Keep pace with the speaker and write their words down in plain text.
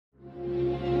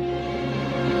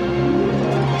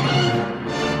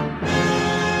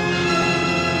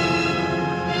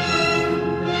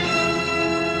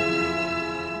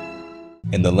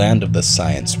In the land of the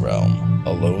science realm,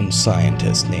 a lone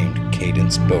scientist named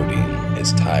Cadence Bodine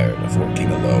is tired of working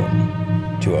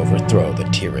alone. To overthrow the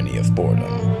tyranny of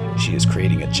boredom, she is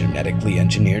creating a genetically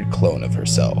engineered clone of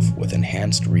herself with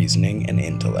enhanced reasoning and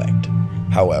intellect.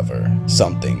 However,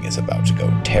 something is about to go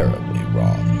terribly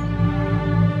wrong.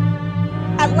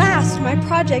 At last, my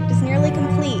project is nearly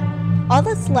complete. All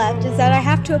that's left is that I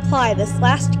have to apply this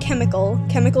last chemical,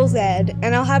 Chemical Z,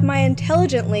 and I'll have my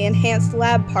intelligently enhanced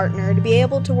lab partner to be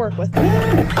able to work with me.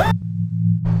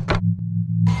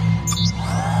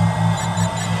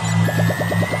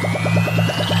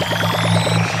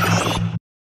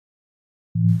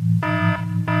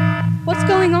 What's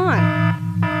going on?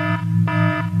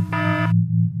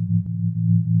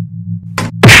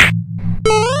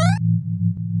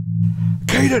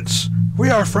 Cadence, we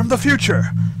are from the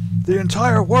future. The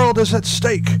entire world is at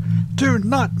stake. Do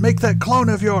not make that clone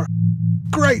of your...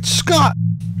 Great Scott!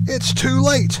 It's too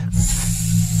late!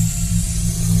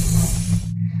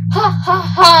 Ha ha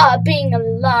ha! Being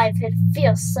alive, it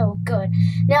feels so good.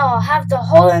 Now I'll have the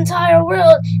whole entire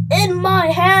world in my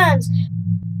hands!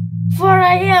 For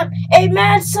I am a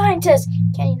mad scientist!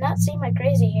 Can you not see my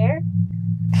crazy hair?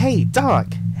 Hey,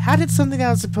 Doc, how did something that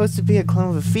was supposed to be a clone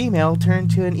of a female turn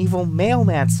to an evil male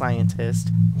mad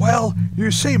scientist? Well,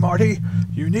 you see, Marty,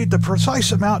 you need the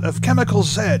precise amount of Chemical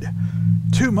Z.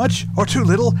 Too much or too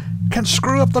little can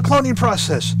screw up the cloning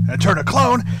process and turn a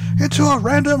clone into a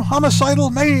random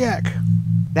homicidal maniac.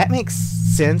 That makes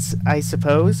sense, I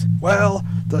suppose. Well,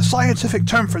 the scientific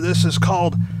term for this is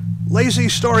called lazy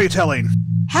storytelling.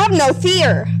 Have no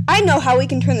fear! I know how we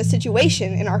can turn the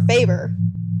situation in our favor.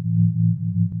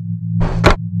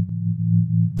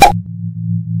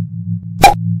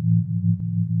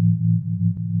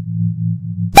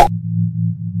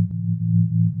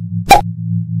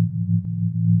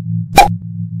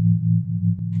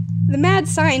 The mad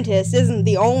scientist isn't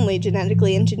the only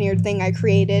genetically engineered thing I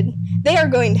created. They are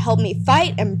going to help me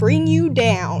fight and bring you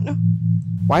down.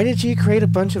 Why did you create a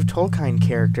bunch of Tolkien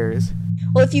characters?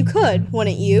 Well, if you could,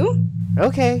 wouldn't you?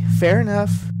 Okay, fair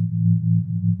enough.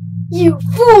 You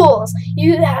fools!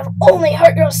 You have only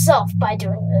hurt yourself by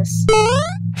doing this.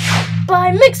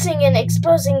 By mixing and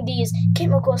exposing these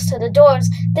chemicals to the doors,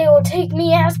 they will take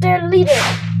me as their leader.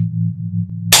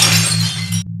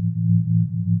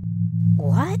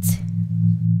 What?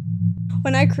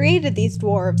 When I created these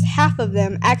dwarves, half of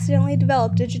them accidentally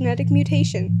developed a genetic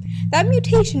mutation. That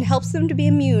mutation helps them to be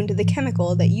immune to the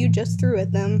chemical that you just threw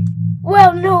at them.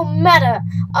 Well, no matter.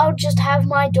 I'll just have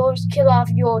my doors kill off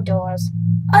your doors.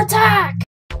 Attack!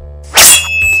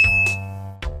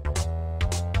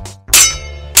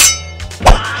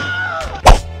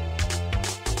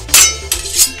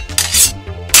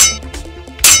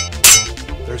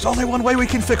 There's only one way we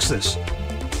can fix this.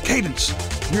 Cadence,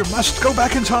 you must go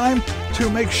back in time to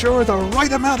make sure the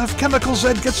right amount of Chemical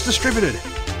Z gets distributed.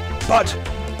 But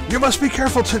you must be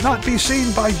careful to not be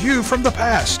seen by you from the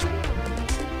past.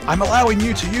 I'm allowing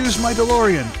you to use my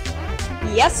DeLorean.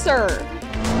 Yes, sir.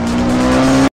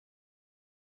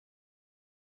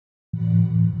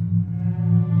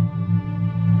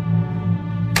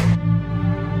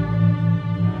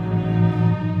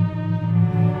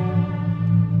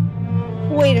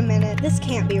 Wait a minute, this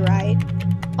can't be right.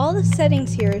 All the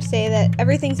settings here say that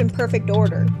everything's in perfect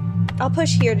order. I'll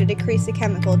push here to decrease the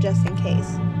chemical just in case.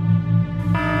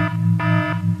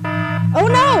 Oh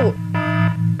no!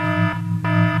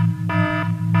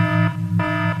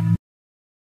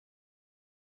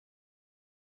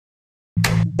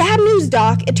 Bad news,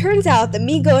 Doc. It turns out that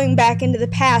me going back into the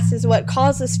past is what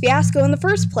caused this fiasco in the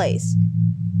first place.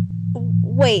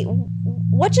 Wait,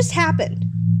 what just happened?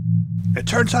 It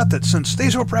turns out that since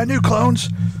these were brand new clones,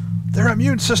 their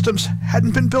immune systems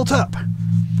hadn't been built up.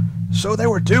 So they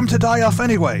were doomed to die off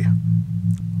anyway.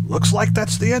 Looks like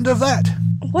that's the end of that.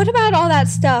 What about all that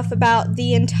stuff about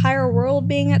the entire world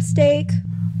being at stake?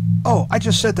 Oh, I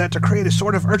just said that to create a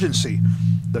sort of urgency.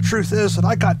 The truth is that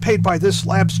I got paid by this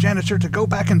lab's janitor to go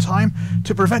back in time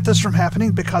to prevent this from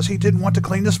happening because he didn't want to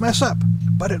clean this mess up.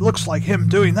 But it looks like him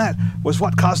doing that was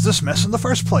what caused this mess in the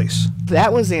first place.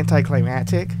 That was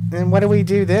anticlimactic. And what do we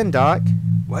do then, Doc?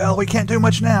 Well, we can't do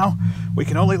much now. We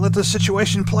can only let this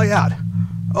situation play out.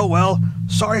 Oh well,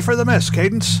 sorry for the mess,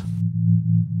 Cadence.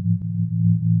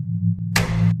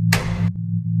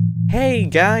 Hey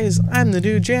guys, I'm the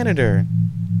new janitor.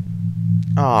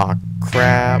 Aw,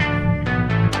 crap.